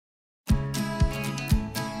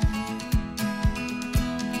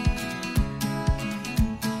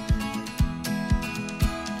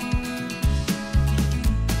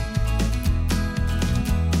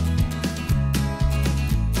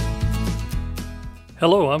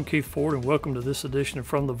Hello, I'm Keith Ford and welcome to this edition of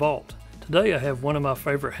From the Vault. Today I have one of my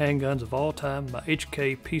favorite handguns of all time, my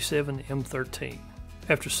HK P7M13.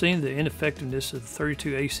 After seeing the ineffectiveness of the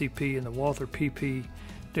 32 ACP and the Walther PP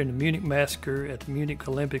during the Munich Massacre at the Munich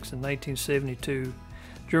Olympics in 1972,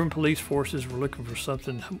 German police forces were looking for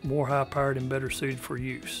something more high-powered and better suited for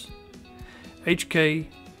use. HK,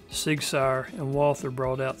 Sig Sauer, and Walther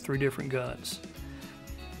brought out three different guns.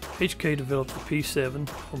 HK developed the P7,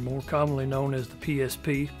 or more commonly known as the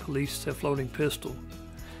PSP, Police Self-Loading Pistol.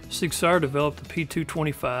 Sig Sauer developed the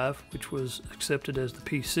P225, which was accepted as the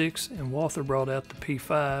P6, and Walther brought out the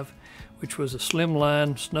P5, which was a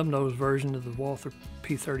slimline, snub-nosed version of the Walther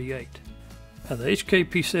P38. Now, the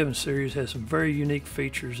HK P7 series has some very unique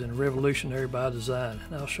features and revolutionary by design,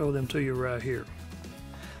 and I'll show them to you right here.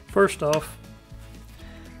 First off,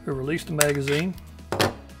 we release the magazine.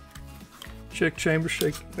 Check chamber,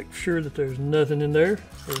 make sure that there's nothing in there,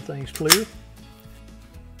 everything's clear.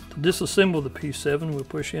 To disassemble the P7, we'll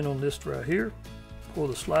push in on this right here, pull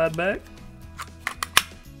the slide back,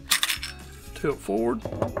 tilt forward,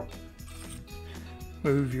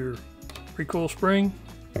 move your recoil spring,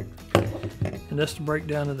 and that's the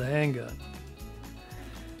breakdown of the handgun.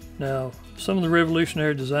 Now, some of the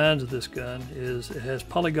revolutionary designs of this gun is it has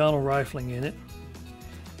polygonal rifling in it,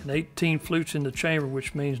 and 18 flutes in the chamber,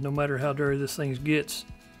 which means no matter how dirty this thing gets,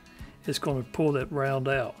 it's going to pull that round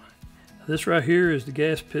out. Now, this right here is the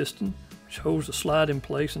gas piston, which holds the slide in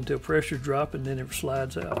place until pressure drops and then it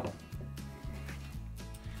slides out.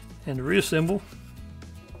 And to reassemble,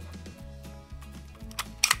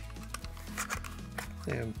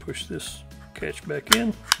 and push this catch back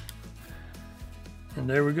in, and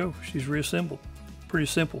there we go, she's reassembled. Pretty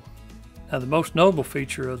simple. Now, the most notable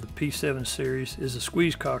feature of the P7 series is the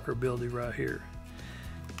squeeze cocker ability right here.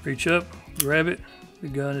 Reach up, grab it, the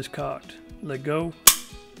gun is cocked. Let go,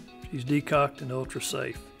 she's decocked and ultra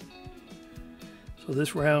safe. So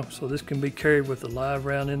this can be carried with a live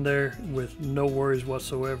round in there with no worries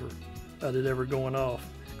whatsoever about it ever going off.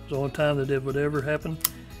 The only time that it would ever happen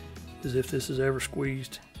is if this is ever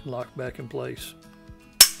squeezed and locked back in place.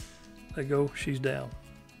 Let go, she's down.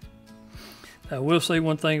 Now, I will say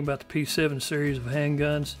one thing about the P7 series of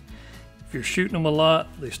handguns. If you're shooting them a lot,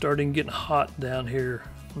 they start getting hot down here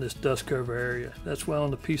on this dust cover area. That's why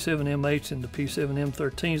on the P7M8s and the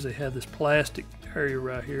P7M13s they have this plastic area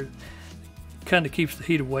right here. It kind of keeps the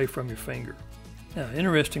heat away from your finger. Now,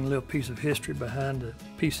 interesting little piece of history behind the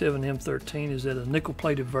P7M13 is that a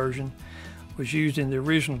nickel-plated version was used in the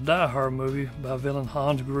original Die Hard movie by villain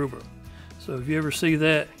Hans Gruber. So if you ever see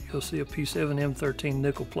that, you'll see a P7M13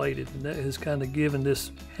 nickel-plated, and that has kind of given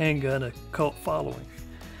this handgun a cult following.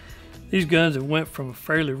 These guns have went from a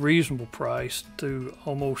fairly reasonable price to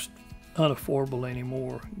almost unaffordable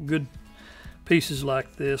anymore. Good pieces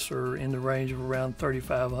like this are in the range of around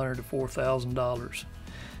 $3,500 to $4,000.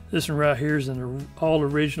 This one right here is an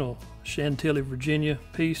all-original Chantilly, Virginia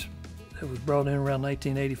piece that was brought in around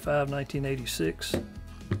 1985, 1986.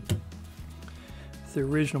 The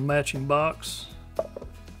original matching box,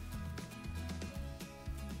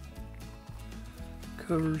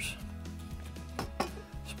 covers,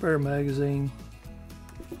 spare magazine,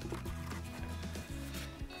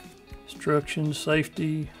 instructions,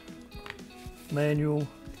 safety manual,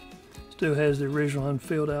 still has the original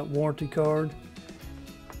unfilled out warranty card,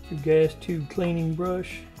 your gas tube cleaning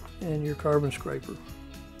brush, and your carbon scraper.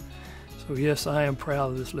 So yes, I am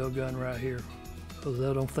proud of this little gun right here, because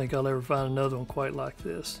I don't think I'll ever find another one quite like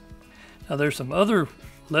this. Now, there's some other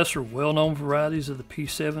lesser well-known varieties of the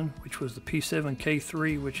P7, which was the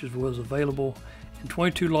P7K3, which was available in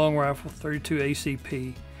 22 long rifle, 32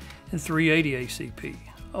 ACP, and 380 ACP.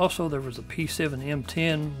 Also, there was a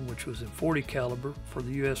P7M10, which was in 40 caliber for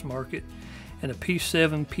the US market, and a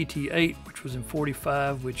P7 PT8, which was in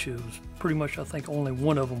 45, which is pretty much, I think, only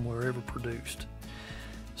one of them were ever produced.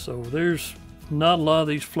 So there's not a lot of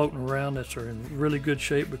these floating around that are in really good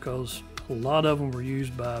shape, because a lot of them were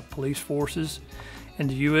used by police forces in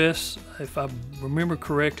the U.S. If I remember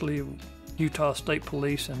correctly, Utah State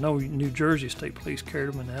Police and New Jersey State Police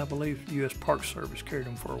carried them, and I believe the U.S. Park Service carried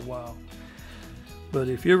them for a while. But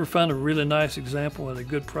if you ever find a really nice example at a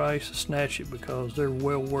good price, snatch it, because they're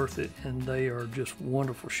well worth it and they are just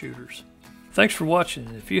wonderful shooters. Thanks for watching.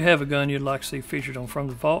 If you have a gun you'd like to see featured on From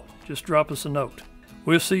the Vault, just drop us a note.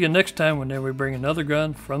 We'll see you next time whenever we bring another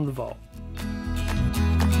gun from the vault.